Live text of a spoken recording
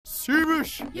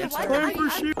Cebus. It's time for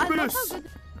Cebus.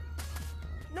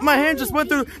 No, My hand just went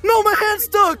through. No, my hand's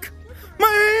stuck. My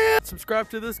hand. Subscribe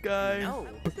to this guy. No.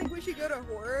 I think we should go to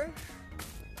horror.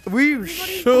 We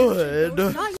should.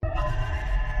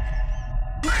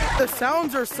 The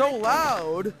sounds are so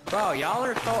loud. Bro, y'all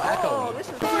are so Oh, echoey. this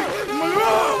is fun.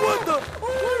 Oh, what the?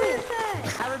 What is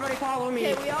that? Everybody follow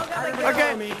me. Okay, we all gotta go.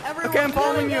 Okay, Everyone, okay, I'm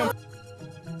following go. you.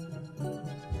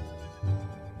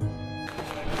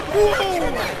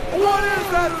 Whoa! What is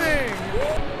that thing?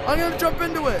 I'm gonna jump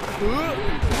into it.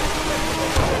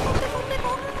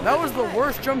 That was the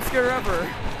worst jump scare ever.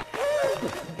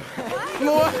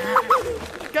 What?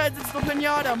 Guys, it's the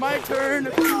pinata. My turn.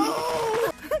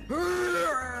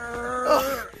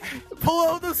 Pull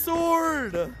out the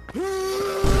sword.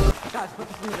 Guys, put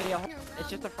this in the video. It's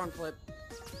just a front flip.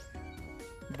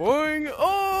 Boing.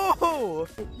 Oh!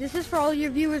 This is for all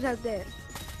your viewers out there.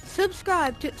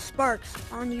 Subscribe to Sparks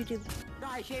on YouTube.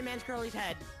 Guys, J-Man's Curly's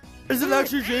head. Is it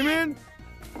actually J-Man?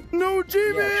 No,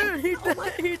 J-Man! He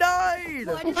died!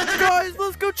 Guys,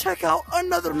 let's go check out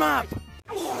another map!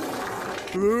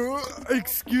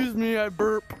 Excuse me, I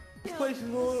burp. This place is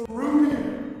a little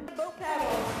rude.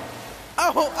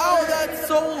 Ow, ow, that's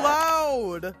so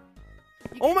loud!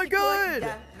 Oh my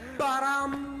god!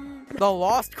 The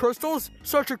Lost Crystals?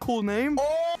 Such a cool name.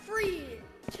 3,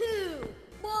 2,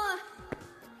 1.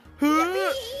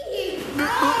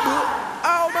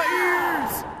 Ow, my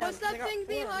ears! What's that thing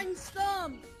behind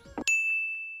Stump?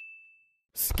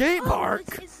 Skate park?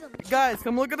 Guys,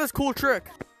 come look at this cool trick.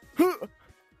 That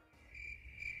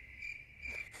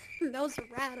was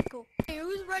radical. Hey,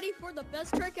 who's ready for the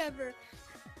best trick ever?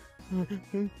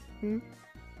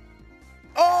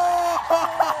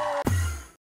 Oh!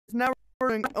 Now we're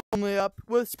doing only up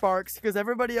with Sparks because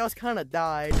everybody else kind of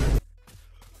died.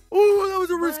 Ooh, that was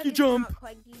a risky jump.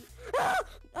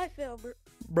 I failed, bro.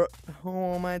 Bro,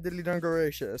 oh my diddly darn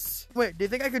gracious. Wait, do you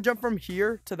think I could jump from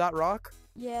here to that rock?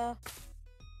 Yeah.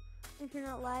 If you're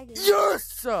not lagging.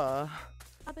 Yes! What?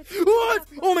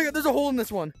 Oh my god, there's a hole in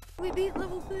this one. We beat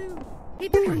level 2.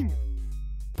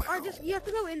 Or just, you have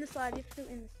to go in the slide. You have to go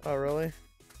in the slide. Oh, really?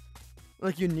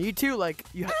 Like, you need to? Like,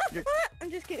 you have I'm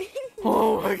just kidding.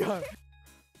 Oh my god.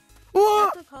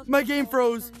 What? That's what My game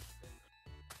froze.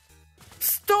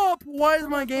 Stop! Why is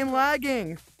my game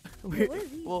lagging? Wait, what are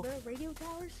these? Well, They're radio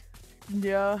towers?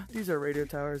 yeah, these are radio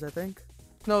towers, I think.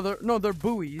 No, they're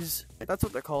buoys. That's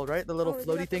what they're called, right? The little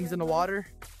floaty things in the water.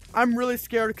 I'm really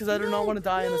scared because I do not want to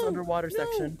die in this underwater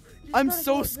section. I'm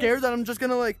so scared that I'm just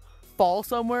gonna like fall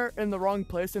somewhere in the wrong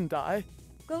place and die.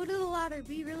 Go to the ladder.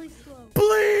 Be really slow.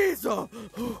 Please!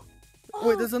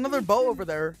 Wait, there's another boat over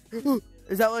there.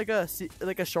 Is that like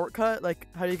a shortcut? Like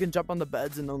how you can jump on the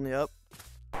beds and only up?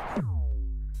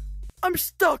 I'm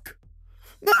stuck.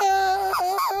 No!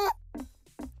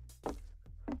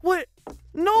 Wait,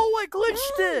 no, I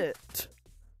glitched it.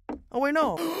 Oh wait,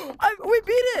 no, we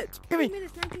beat it. Give me.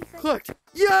 Clicked.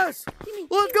 Yes.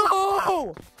 Let's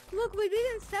go. Look, we beat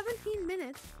it in 17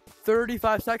 minutes.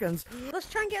 35 seconds. Let's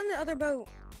try and get in the other boat.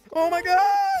 Oh my god,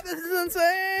 this is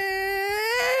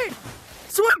insane.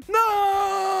 Swim.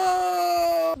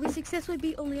 No. We successfully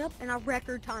beat Only Up in a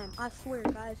record time. I swear,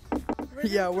 guys.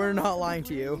 Yeah, we're not lying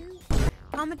to you.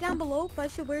 Comment down below if I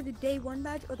should wear the Day 1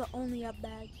 badge or the Only Up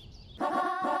badge.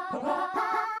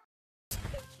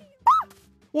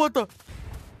 What the?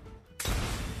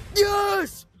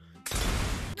 Yes!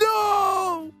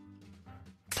 No!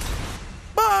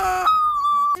 Ah!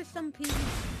 There's some peas.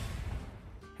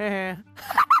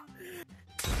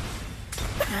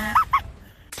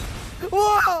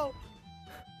 Whoa!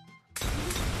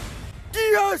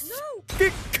 Yes! No!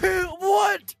 Get killed!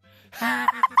 What?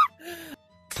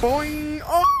 Boing!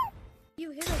 Oh!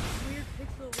 You hit a weird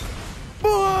pixel.